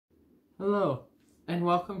Hello, and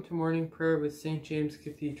welcome to morning prayer with St. James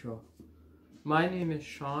Cathedral. My name is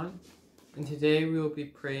Sean, and today we will be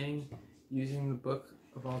praying using the Book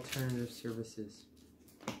of Alternative Services.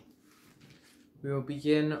 We will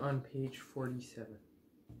begin on page 47.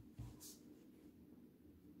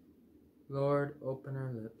 Lord, open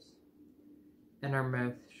our lips, and our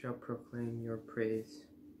mouth shall proclaim your praise.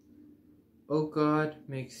 O God,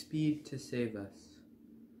 make speed to save us.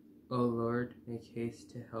 O Lord, make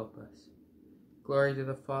haste to help us. Glory to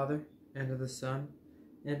the Father, and to the Son,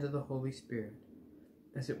 and to the Holy Spirit,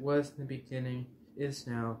 as it was in the beginning, is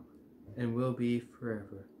now, and will be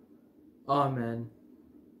forever. Amen.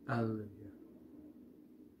 Alleluia.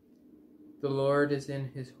 The Lord is in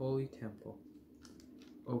his holy temple.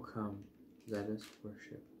 O come, let us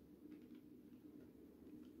worship.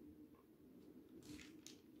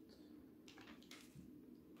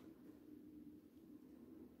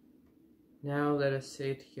 Now let us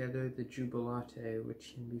say together the Jubilate,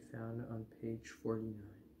 which can be found on page 49.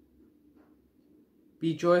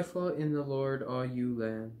 Be joyful in the Lord, all you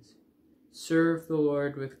lands. Serve the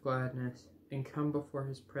Lord with gladness, and come before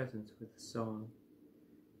his presence with song.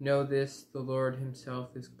 Know this, the Lord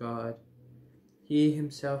himself is God. He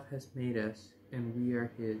himself has made us, and we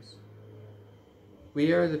are his.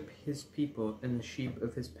 We are his people and the sheep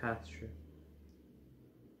of his pasture.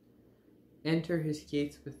 Enter his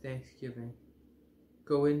gates with thanksgiving.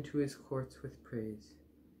 Go into his courts with praise.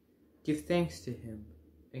 Give thanks to him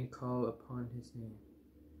and call upon his name.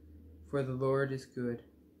 For the Lord is good,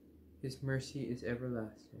 his mercy is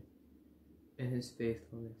everlasting, and his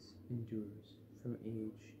faithfulness endures from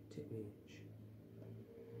age to age.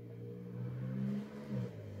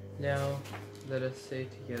 Now let us say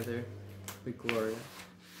together the Gloria.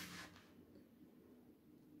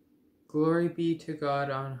 Glory be to God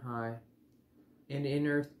on high, and in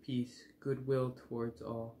earth peace, goodwill towards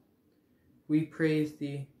all. We praise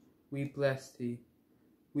thee, we bless thee,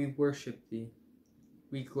 we worship thee,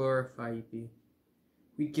 we glorify thee.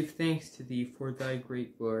 We give thanks to thee for thy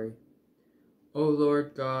great glory. O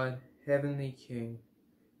Lord God, heavenly King,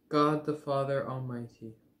 God the Father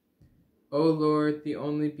Almighty, O Lord, the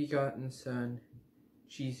only begotten Son,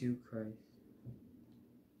 Jesus Christ.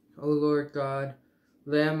 O Lord God,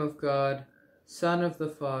 Lamb of God, Son of the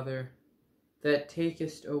Father, that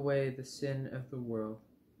takest away the sin of the world,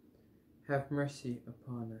 have mercy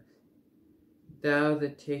upon us. Thou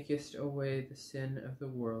that takest away the sin of the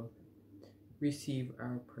world, receive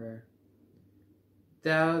our prayer.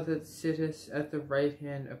 Thou that sittest at the right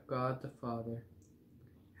hand of God the Father,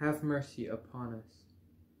 have mercy upon us.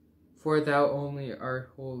 For thou only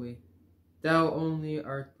art holy, thou only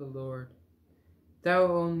art the Lord, thou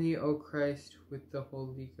only, O Christ, with the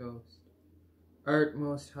Holy Ghost, art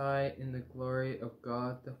most high in the glory of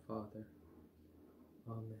God the Father.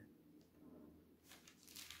 Amen.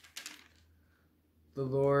 The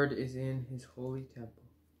Lord is in his holy temple.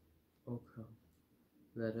 O come,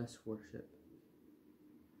 let us worship.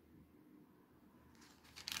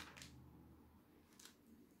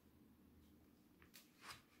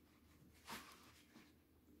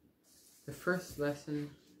 The first lesson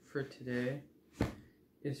for today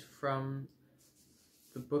is from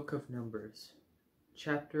the book of Numbers,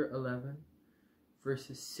 chapter 11,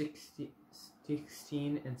 verses 16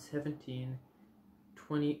 and 17,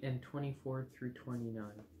 20 and 24 through 29.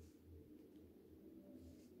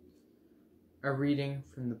 A reading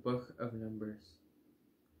from the book of Numbers.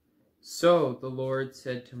 So the Lord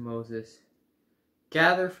said to Moses,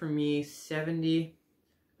 Gather for me 70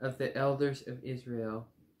 of the elders of Israel,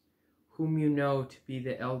 whom you know to be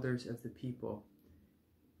the elders of the people,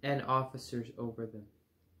 and officers over them.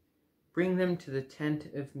 Bring them to the tent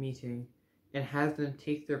of meeting, and have them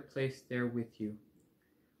take their place there with you.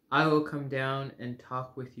 I will come down and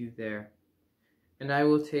talk with you there, and I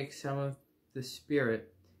will take some of the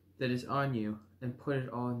Spirit that is on you, and put it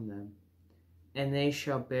on them, and they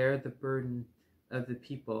shall bear the burden of the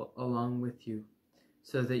people along with you,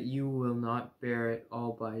 so that you will not bear it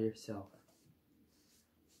all by yourself.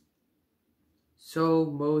 So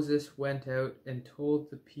Moses went out and told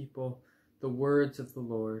the people the words of the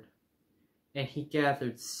Lord, and he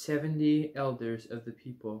gathered 70 elders of the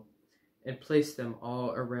people, and placed them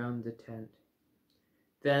all around the tent.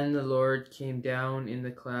 Then the Lord came down in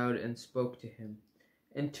the cloud and spoke to him,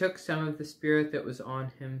 and took some of the Spirit that was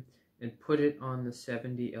on him, and put it on the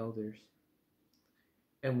 70 elders.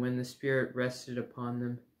 And when the Spirit rested upon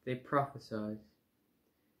them, they prophesied.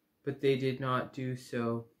 But they did not do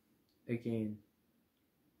so again.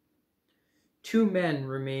 2 men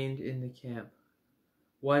remained in the camp,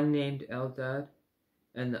 one named Eldad,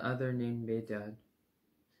 and the other named Medad.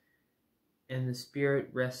 and the Spirit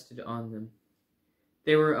rested on them.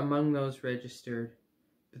 They were among those registered,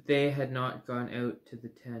 but they had not gone out to the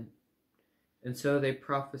tent, and so they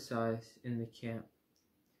prophesied in the camp.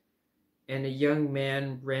 And a young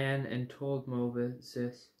man ran and told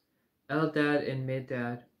Moses, Eldad and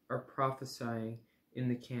Medad are prophesying in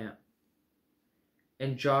the camp.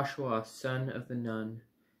 And Joshua, son of the Nun,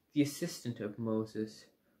 the assistant of Moses,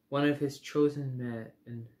 one of his chosen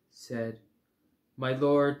men, said, My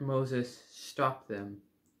lord Moses, stop them.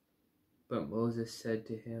 But Moses said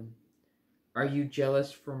to him, Are you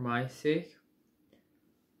jealous for my sake?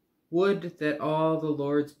 Would that all the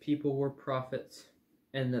Lord's people were prophets,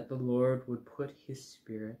 and that the Lord would put his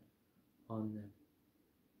Spirit on them.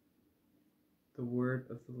 The word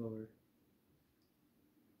of the Lord.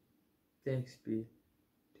 Thanks be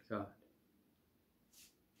to God.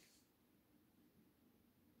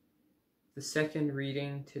 The second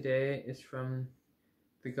reading today is from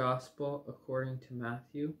the Gospel according to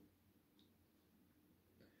Matthew.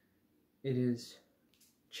 It is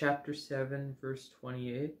chapter 7, verse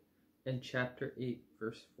 28, and chapter 8,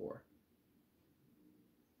 verse 4.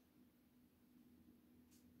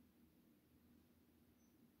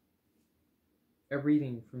 A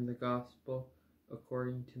reading from the Gospel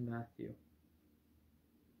according to Matthew.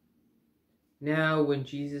 Now, when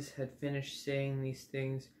Jesus had finished saying these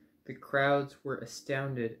things, the crowds were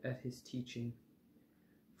astounded at his teaching,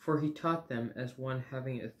 for he taught them as one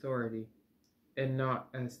having authority, and not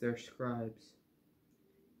as their scribes.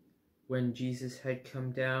 When Jesus had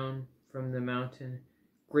come down from the mountain,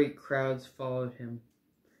 great crowds followed him,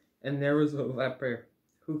 and there was a leper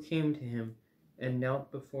who came to him and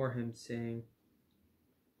knelt before him, saying,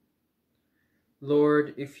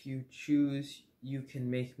 Lord, if you choose, you can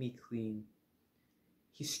make me clean.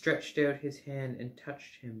 He stretched out his hand and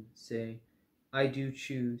touched him, saying, I do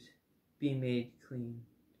choose, be made clean.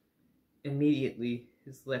 Immediately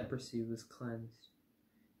his leprosy was cleansed.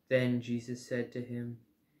 Then Jesus said to him,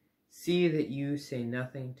 See that you say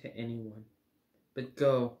nothing to anyone, but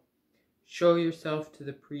go, show yourself to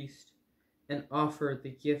the priest, and offer the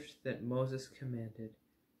gift that Moses commanded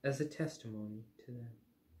as a testimony to them.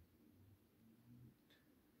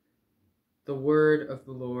 The word of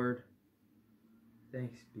the Lord.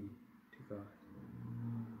 Thanks be to God.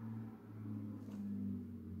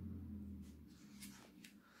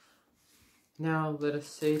 Now let us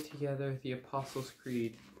say together the Apostles'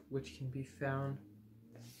 Creed, which can be found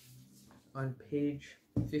on page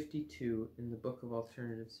 52 in the Book of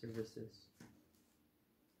Alternative Services.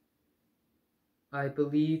 I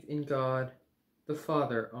believe in God, the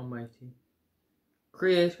Father Almighty,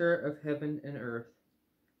 Creator of heaven and earth.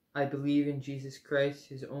 I believe in Jesus Christ,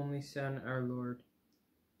 his only Son, our Lord.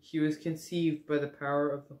 He was conceived by the power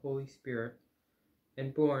of the Holy Spirit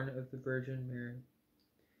and born of the Virgin Mary.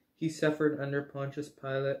 He suffered under Pontius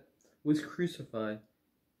Pilate, was crucified,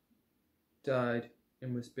 died,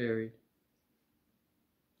 and was buried.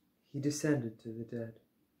 He descended to the dead.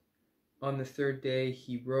 On the third day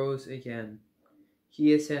he rose again.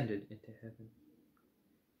 He ascended into heaven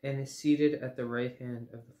and is seated at the right hand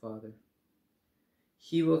of the Father.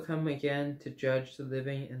 He will come again to judge the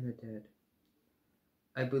living and the dead.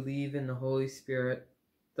 I believe in the Holy Spirit,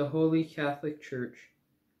 the Holy Catholic Church,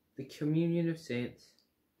 the communion of saints,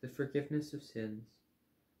 the forgiveness of sins,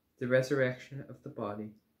 the resurrection of the body,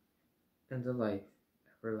 and the life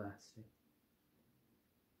everlasting.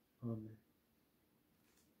 Amen.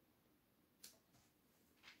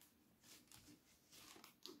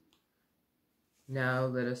 Now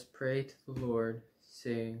let us pray to the Lord,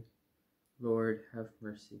 saying, Lord, have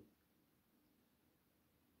mercy.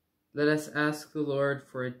 Let us ask the Lord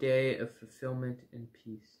for a day of fulfillment and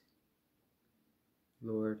peace.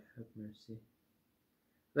 Lord, have mercy.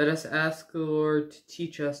 Let us ask the Lord to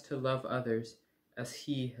teach us to love others as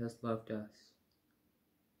he has loved us.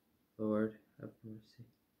 Lord, have mercy.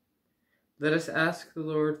 Let us ask the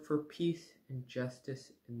Lord for peace and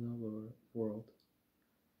justice in the world.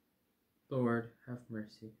 Lord, have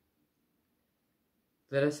mercy.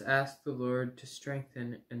 Let us ask the Lord to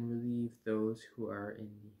strengthen and relieve those who are in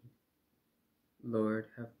need. Lord,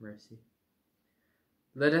 have mercy.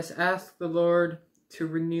 Let us ask the Lord to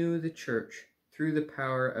renew the Church through the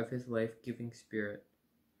power of his life-giving Spirit.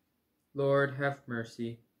 Lord, have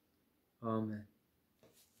mercy. Amen.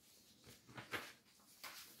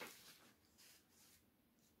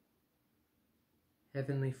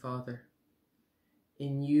 Heavenly Father,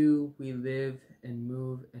 in you we live and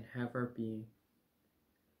move and have our being.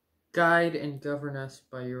 Guide and govern us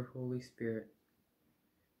by your Holy Spirit,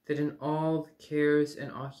 that in all the cares and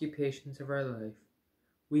occupations of our life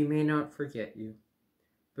we may not forget you,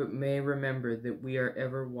 but may remember that we are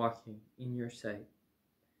ever walking in your sight.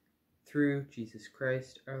 Through Jesus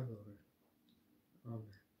Christ our Lord. Amen.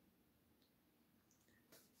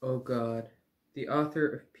 O God, the author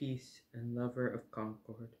of peace and lover of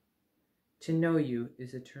concord, to know you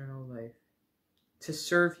is eternal life. To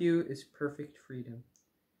serve you is perfect freedom.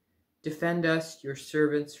 Defend us, your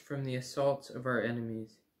servants, from the assaults of our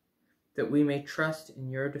enemies, that we may trust in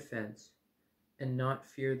your defense and not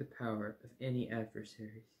fear the power of any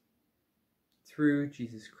adversaries. Through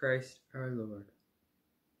Jesus Christ our Lord.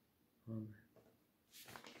 Amen.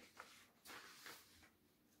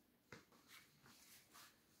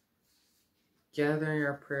 Gathering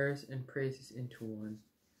our prayers and praises into one,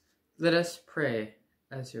 let us pray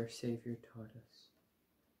as your Savior taught us.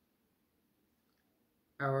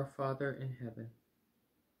 Our Father in heaven,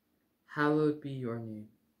 hallowed be your name.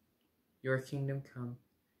 Your kingdom come,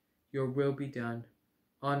 your will be done,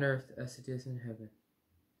 on earth as it is in heaven.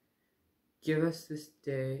 Give us this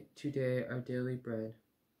day, today, our daily bread.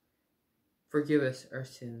 Forgive us our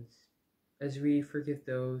sins, as we forgive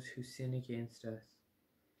those who sin against us.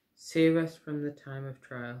 Save us from the time of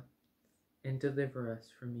trial, and deliver us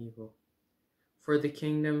from evil. For the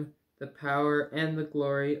kingdom, the power, and the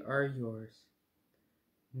glory are yours,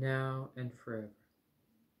 now and forever.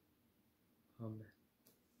 Amen.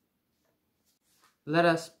 Let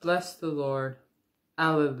us bless the Lord.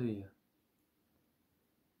 Alleluia.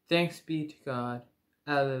 Thanks be to God.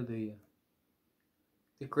 Alleluia.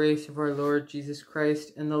 The grace of our Lord Jesus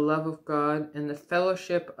Christ, and the love of God, and the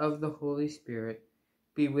fellowship of the Holy Spirit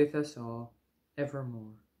be with us all,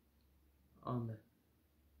 evermore. Amen.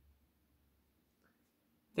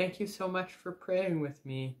 Thank you so much for praying with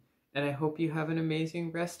me, and I hope you have an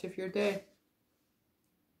amazing rest of your day.